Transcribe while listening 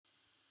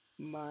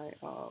my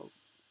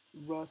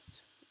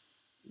rust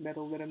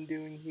metal that I'm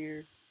doing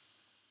here.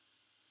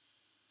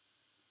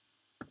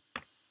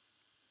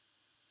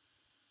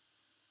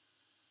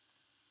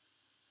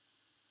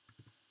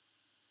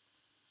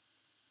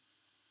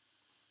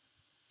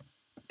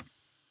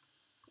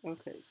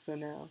 Okay, so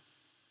now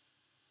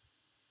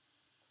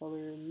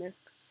color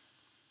mix.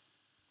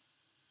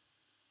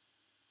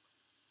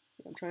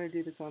 I'm trying to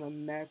do this on a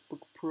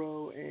MacBook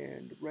Pro,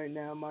 and right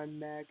now my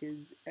Mac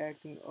is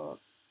acting up.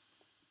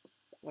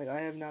 Like, I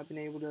have not been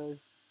able to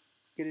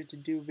get it to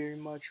do very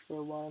much for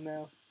a while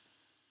now.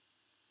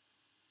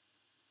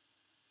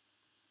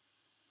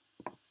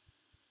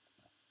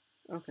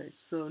 Okay,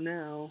 so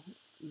now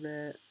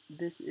that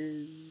this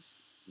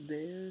is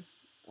there,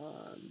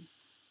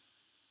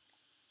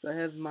 so I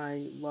have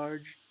my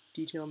large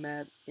detail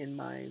map and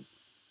my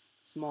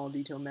small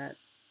detail map.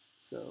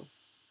 So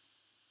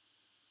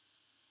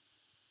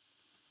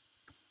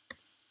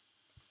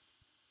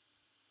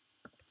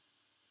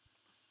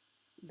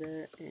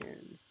there,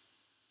 and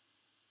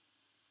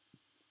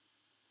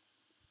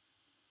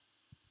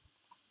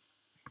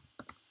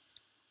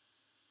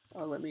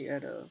let me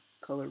add a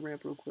color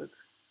ramp real quick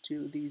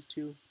to these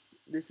two.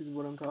 This is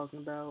what I'm talking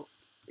about.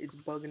 It's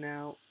bugging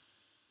out.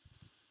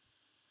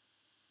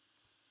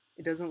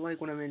 It doesn't like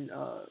when I'm in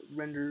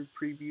render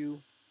preview.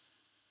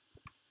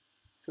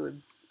 So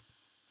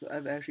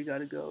I've actually got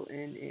to go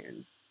in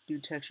and do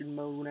textured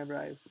mode whenever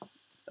I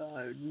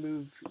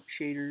move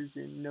shaders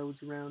and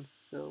nodes around.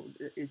 So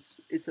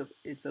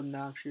it's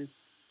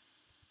obnoxious.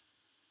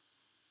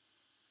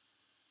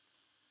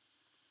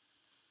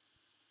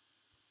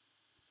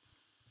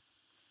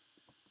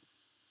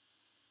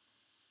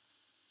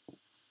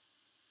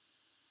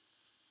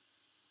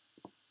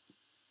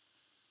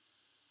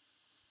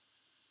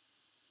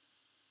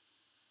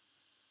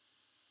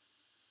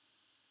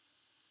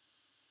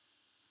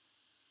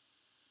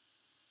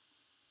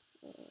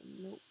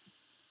 Nope.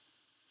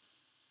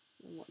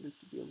 I want this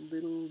to be a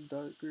little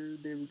darker.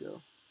 There we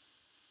go.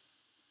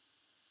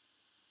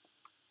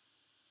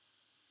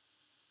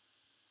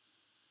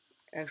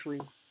 Actually,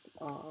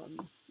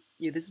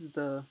 yeah, this is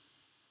the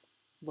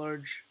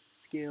large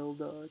scale,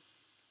 the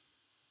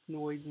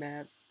noise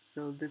map.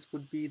 So this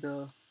would be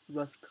the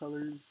rust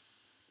colors,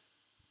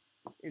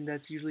 and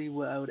that's usually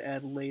what I would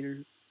add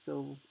later.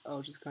 So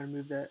I'll just kind of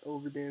move that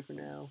over there for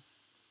now.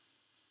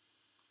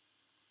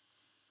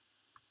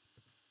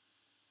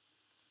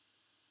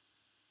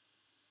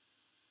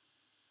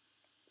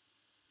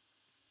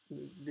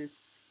 Move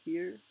this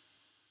here.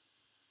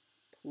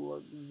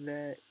 Plug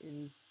that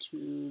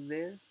into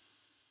there.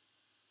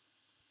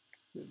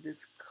 Move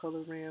this color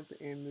ramp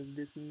and move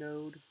this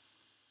node.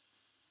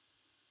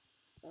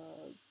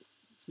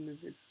 Let's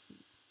move this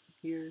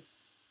here.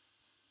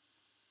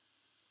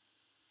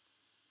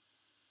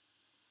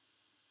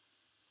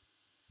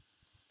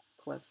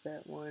 Collapse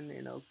that one,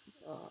 and I'll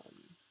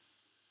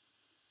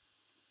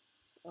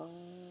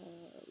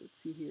let's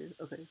see here.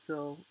 Okay,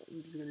 so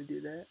I'm just gonna do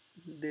that.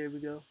 There we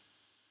go.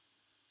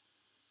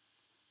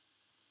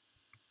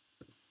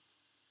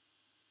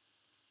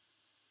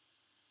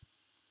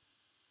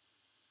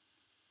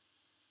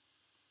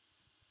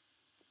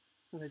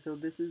 Okay, so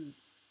this is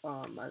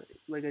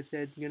like I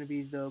said, gonna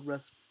be the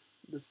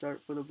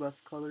start for the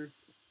rust color.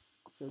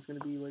 So it's gonna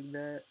be like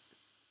that,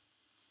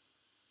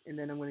 and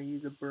then I'm gonna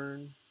use a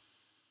burn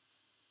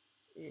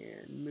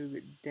and move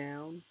it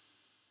down.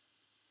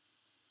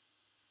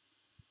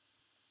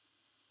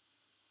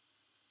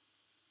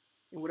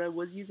 And what I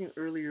was using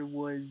earlier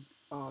was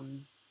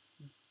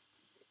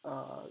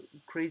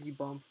Crazy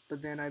Bump,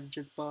 but then I've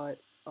just bought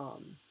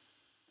um,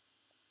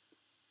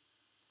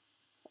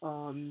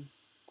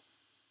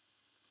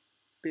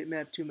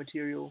 Bitmap 2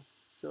 material,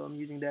 so I'm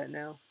using that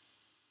now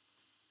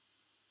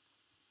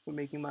for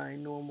making my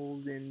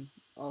normals and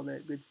all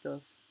that good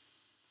stuff.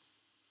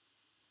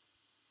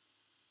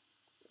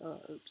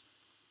 Oops,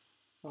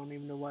 I don't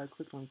even know why I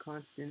clicked on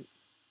constant.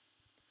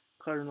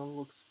 Cardinal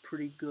looks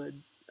pretty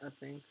good, I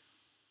think.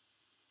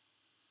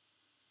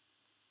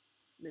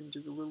 Then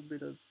just a little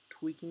bit of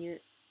tweaking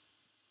it.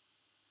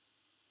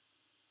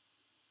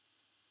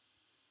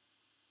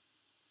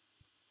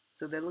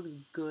 So that looks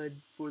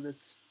good for the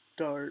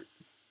start.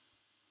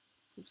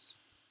 Oops.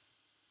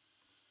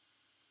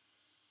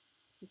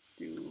 Let's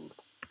do,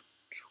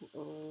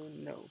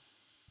 no,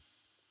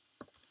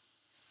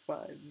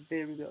 5.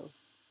 There we go.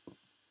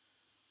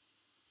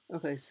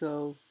 Okay,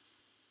 so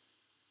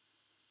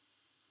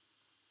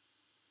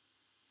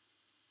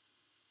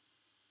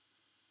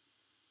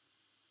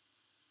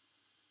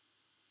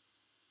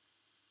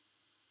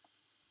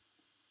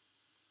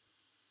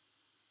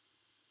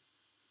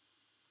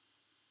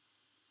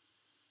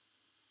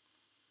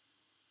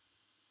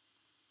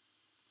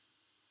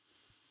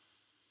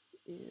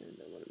and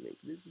I want to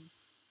make this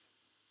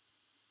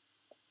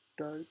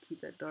dark,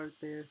 keep that dark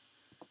there.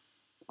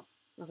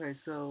 Okay,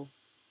 so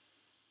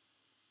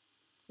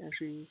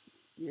actually,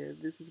 yeah,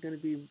 this is gonna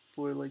be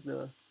for like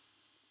the,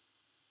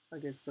 I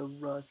guess, the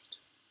rust.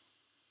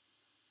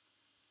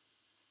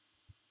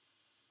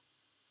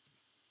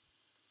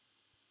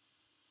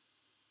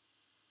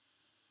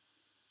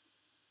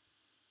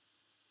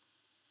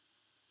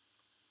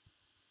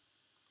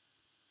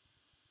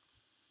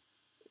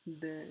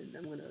 Then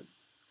I'm gonna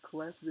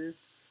collapse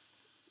this.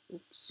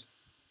 Oops.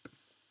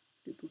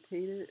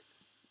 Duplicate it.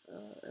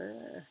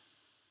 And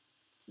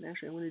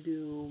actually, I'm gonna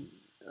do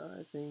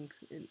I think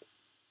in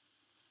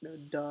no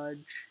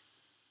dodge.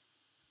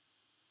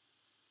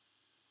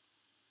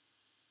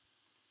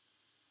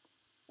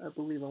 I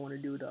believe I want to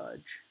do a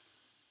dodge.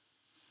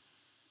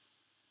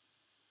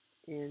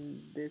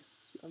 And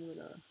this I'm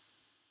gonna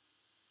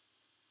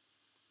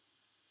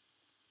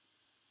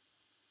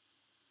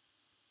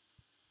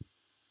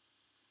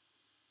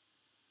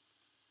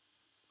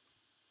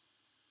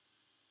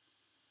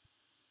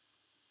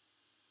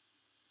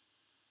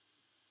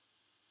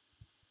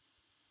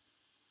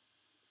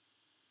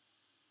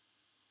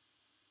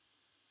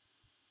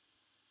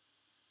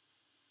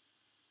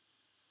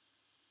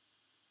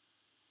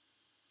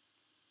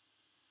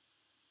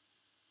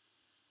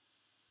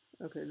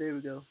okay, there we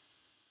go.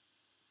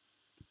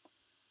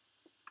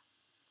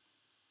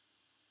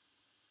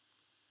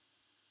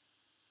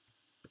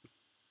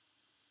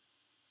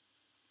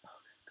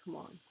 Come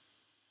on.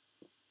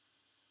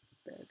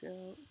 Back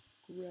out.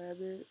 Grab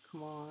it.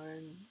 Come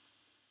on.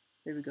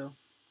 There we go.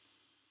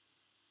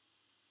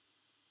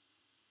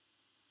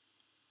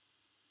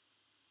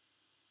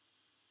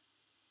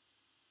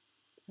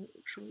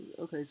 Actually,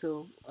 okay,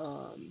 so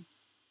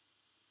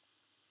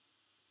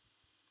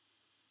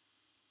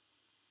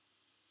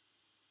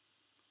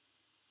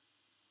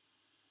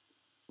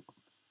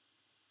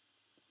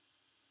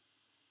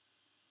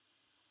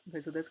okay,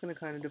 so that's gonna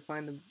kind of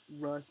define the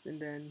rust,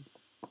 and then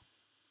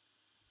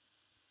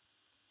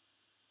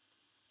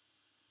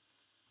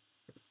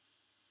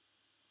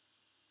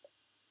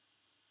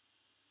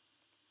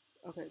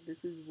okay,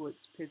 this is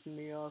what's pissing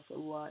me off a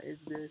lot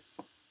is this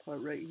part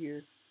right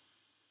here.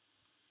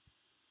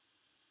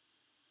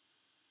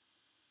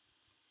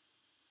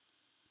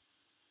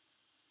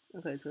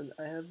 Okay, so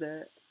I have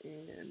that,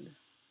 and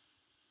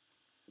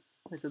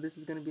okay, so this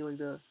is gonna be like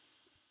the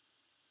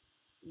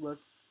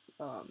rust.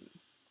 Um,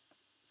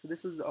 so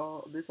this is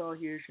all. This all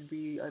here should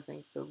be, I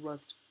think, the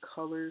rust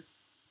color.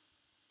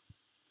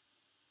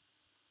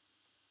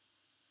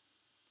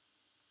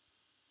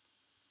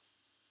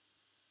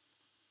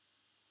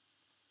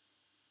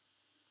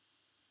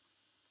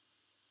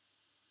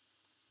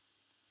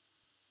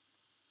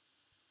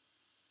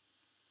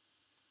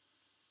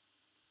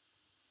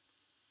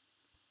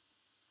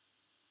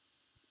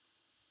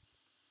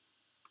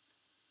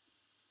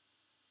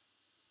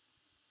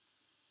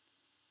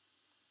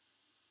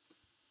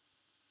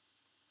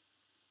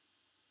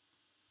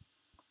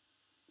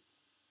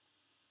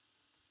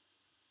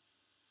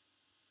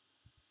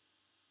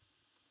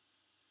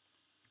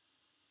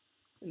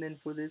 And then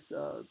for this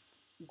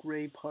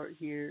gray part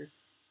here,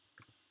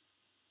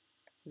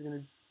 is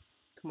gonna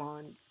come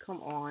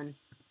on,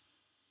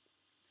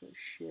 so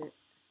shit.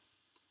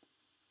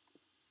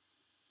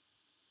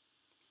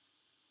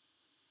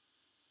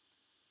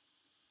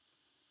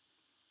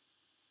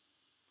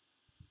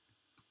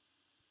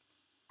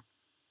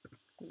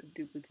 I'm gonna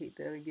duplicate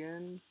that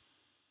again.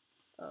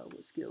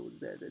 What scale was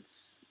that?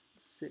 That's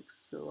 6,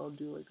 so I'll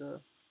do like a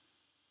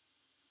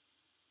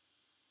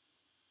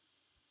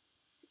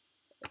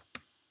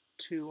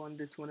 2 on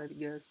this one, I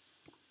guess,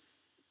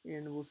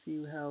 and we'll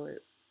see how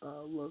it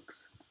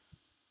looks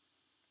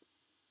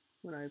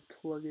when I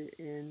plug it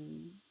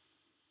in.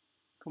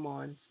 Come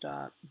on,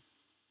 stop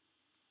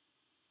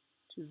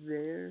to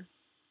there,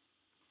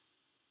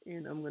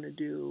 and I'm gonna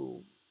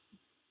do.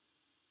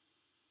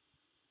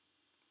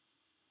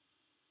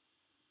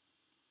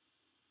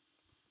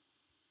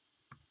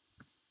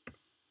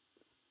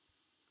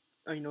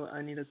 Oh, you know what?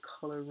 I need a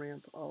color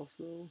ramp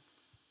also.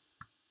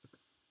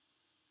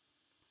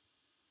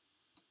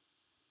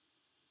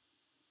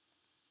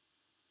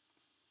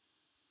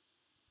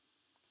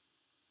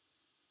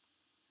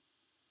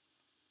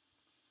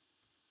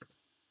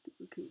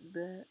 Duplicate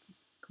that.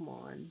 Come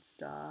on,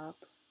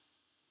 stop.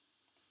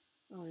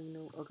 I don't even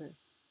know. Okay,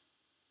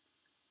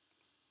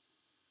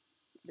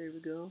 there we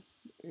go,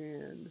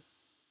 and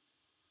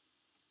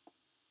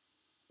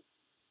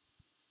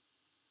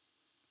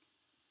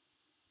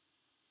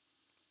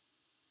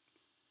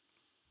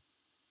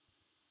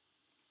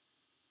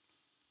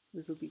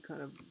this will be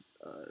kind of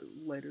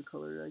lighter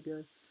colored, I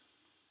guess.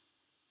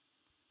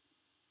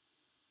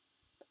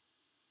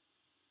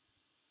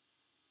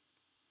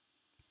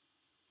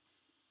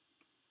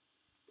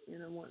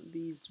 And I want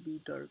these to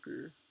be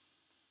darker.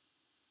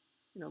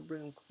 And I'll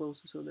bring them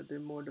closer so that they're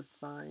more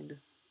defined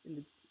in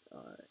the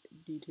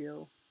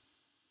detail.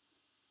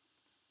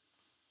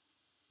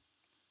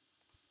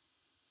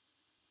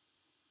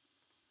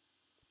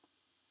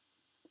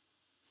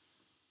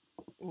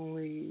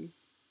 Only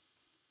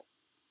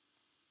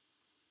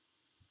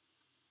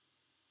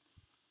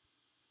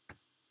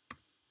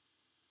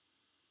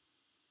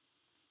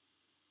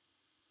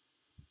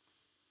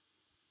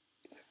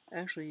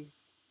actually,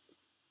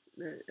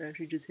 that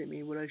actually just hit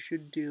me. What I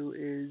should do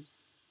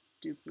is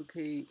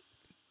duplicate.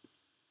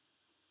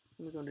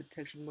 Let me go into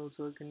texture mode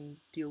so I can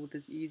deal with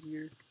this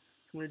easier. So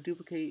I'm going to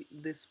duplicate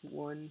this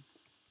one.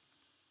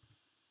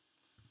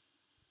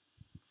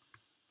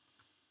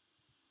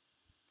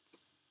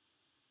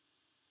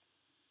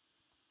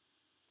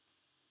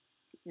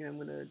 and I'm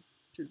gonna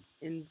just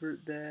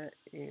invert that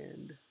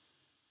and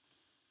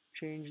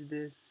change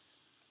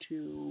this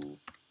to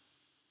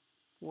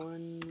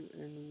 1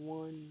 and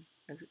 1,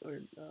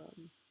 or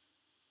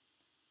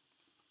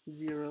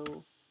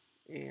 0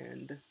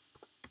 and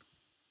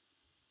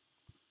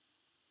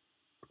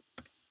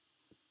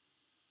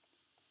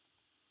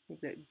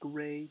make that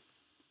gray.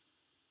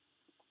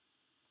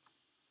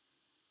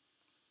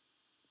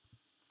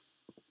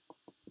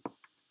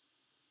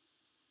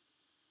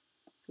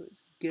 So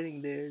it's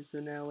getting there. So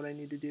now what I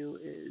need to do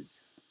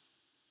is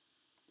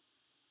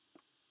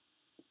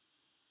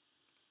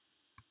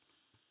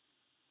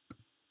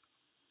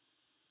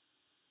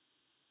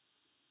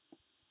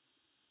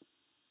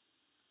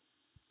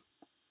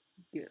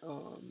get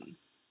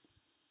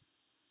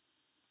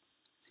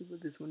see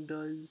what this one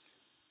does.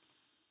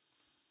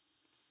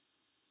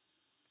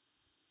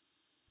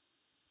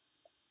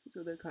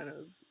 So that kind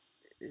of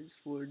is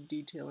for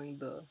detailing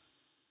the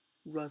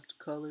rust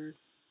color.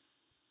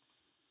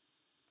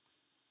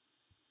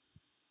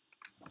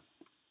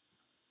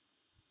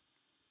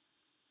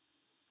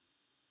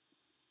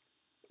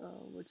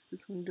 What's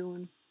this one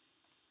doing?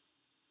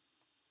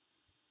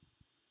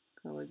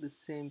 Kind of like the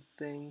same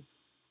thing.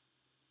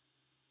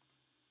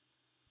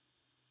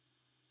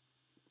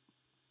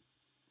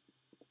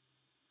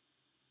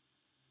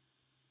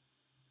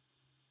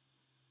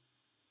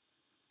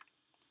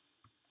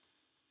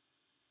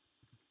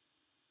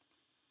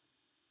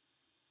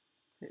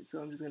 Okay, so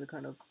I'm just going to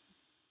kind of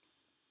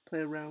play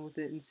around with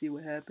it and see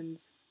what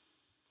happens.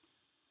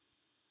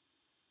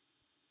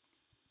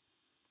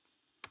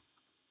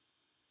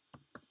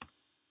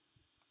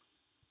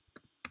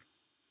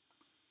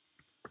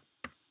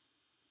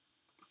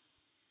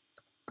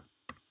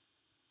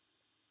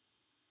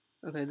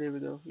 Okay, there we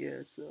go.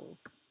 Yeah, so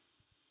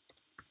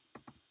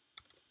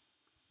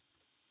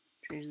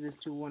change this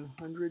to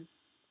 100.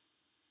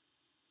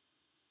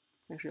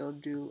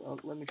 Actually,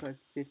 let me try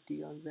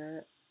 50 on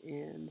that,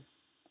 and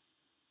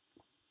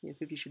yeah,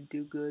 50 should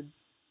do good.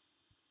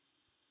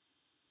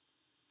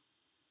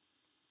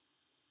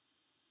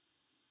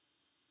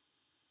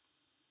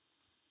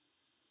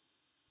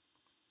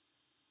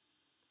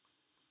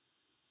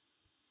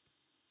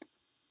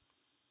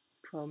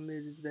 Problem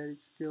is that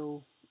it's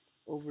still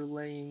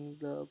overlaying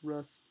the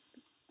rust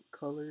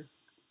color,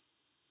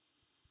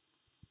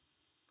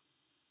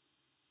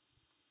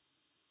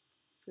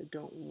 which I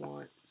don't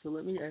want. So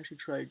let me actually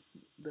try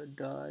the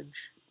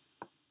dodge.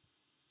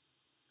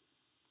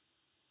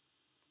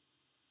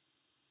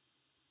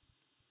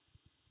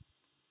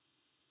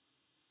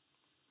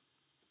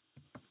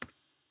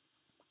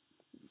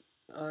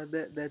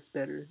 That's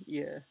better.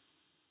 Yeah,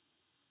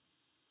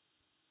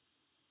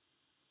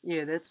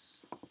 yeah,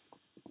 that's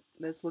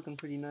looking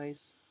pretty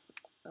nice.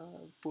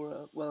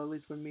 For well, at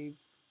least for me,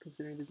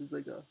 considering this is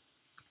like a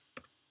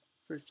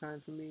first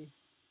time for me,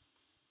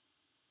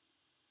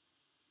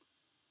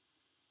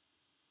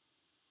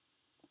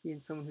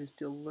 being someone who's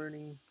still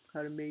learning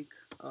how to make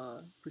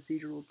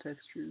procedural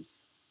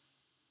textures.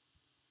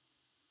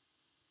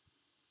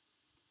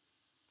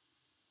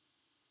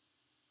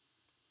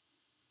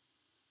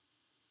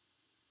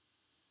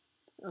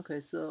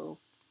 Okay, so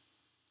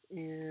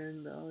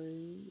and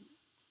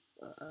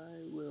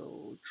I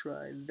will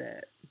try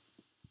that.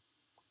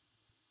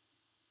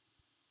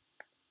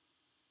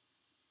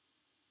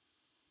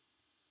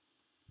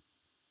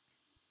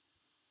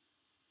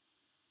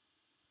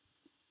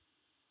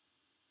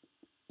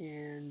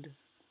 And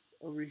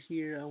over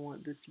here, I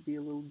want this to be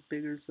a little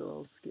bigger, so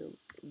I'll scale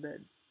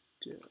that.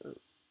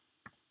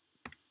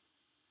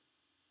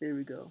 There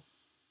we go.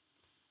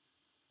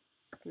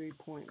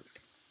 3.5,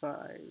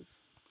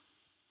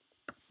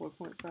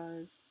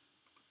 4.5.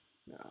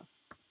 No.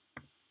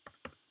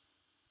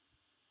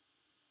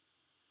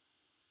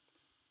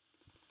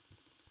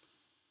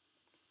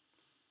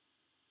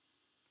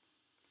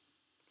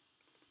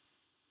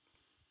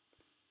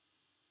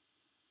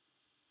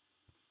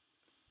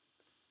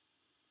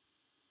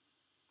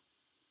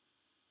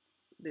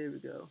 There we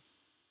go.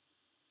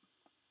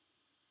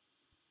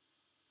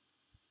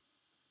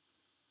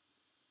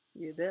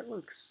 Yeah, that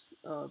looks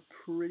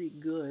pretty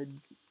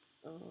good.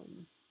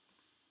 Um,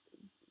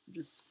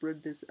 just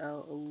spread this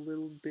out a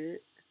little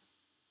bit.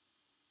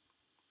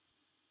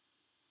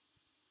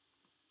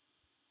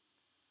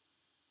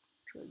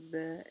 Try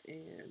that,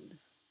 and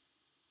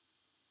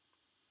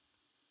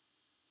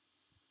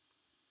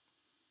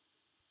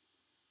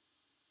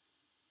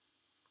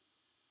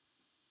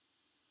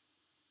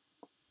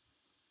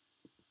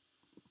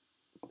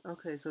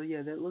okay, so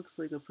yeah, that looks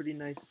like a pretty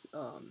nice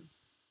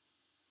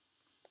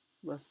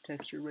rust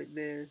texture right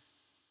there.